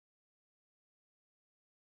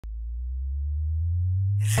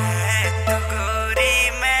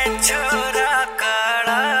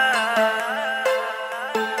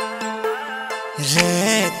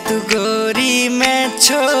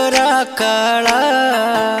छोरा काला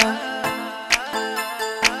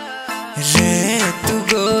रे तू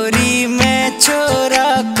गोरी मैं छोरा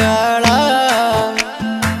काला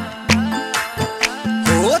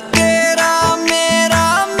हो तेरा मेरा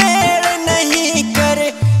मेल नहीं करे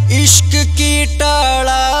इश्क की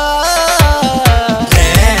टाला रे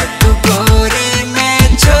तू गोरी मैं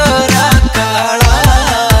छोरा काला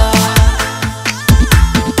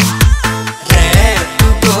रे तू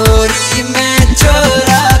गोरी मैं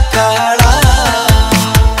छोरा काला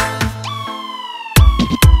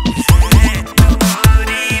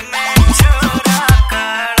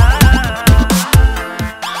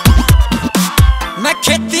मैं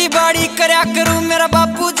खेती बाड़ी करया करूं मेरा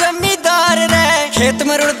बापू जमींदार रे खेत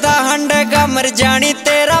में रुड़दा हंडेगा मर जानी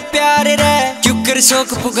तेरा प्यार रे क्यों कर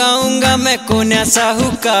शौक पुगाऊंगा मैं कोन्या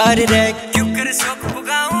साहूकार रे क्यों कर शौक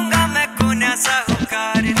पुगाऊंगा मैं कोन्या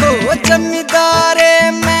साहूकार रे ओ जमींदारे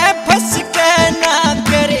मैं फंस के ना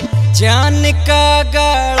करे जान का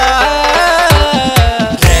गाला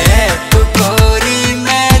रे तू गोरी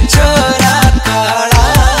मैं छोरा काला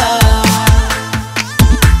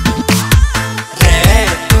रे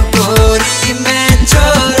तू गोरी मैं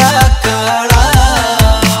छोरा काला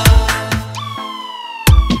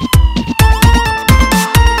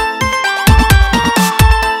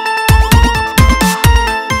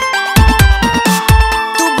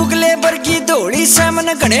तू बुगले वर्गी धोड़ी से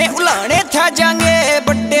मन घने उलाने था जाएंगे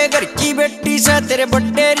बड्डे घर की बेटी से तेरे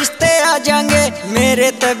बड्डे रिश्ते आ जाएंगे मेरे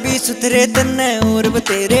तभी सुथरे तन्ने और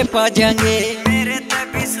बतेरे पा जाएंगे मेरे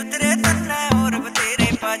तभी सुथरे तन्ने और बतेरे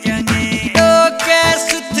पा जाएंगे तो क्या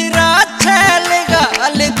सुथरा छैल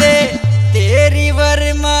गाल दे तेरी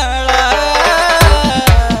वरमाला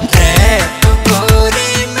रे तू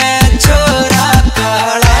गोरी मैं छोरा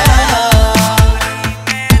काला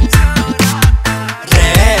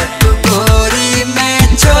रे तू गोरी मैं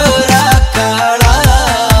छोरा काला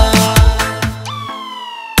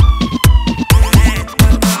रे तू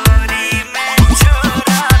गोरी मैं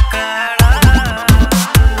छोरा काला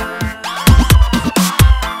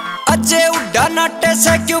अजय हुड्डा नाटे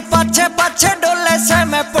से क्यों पाछे पाछे डोले से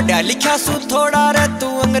मैं पढ़ा लिखा सू थोड़ा रे तू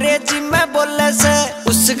अंग्रेजी में बोले से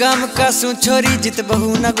उस गाम का सू छोरी जित बहू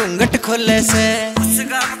न घूंघट खोले से उस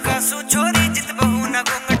गाम का सू छोरी जित बहू न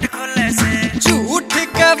घूंघट खोले से झूठ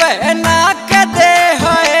कवे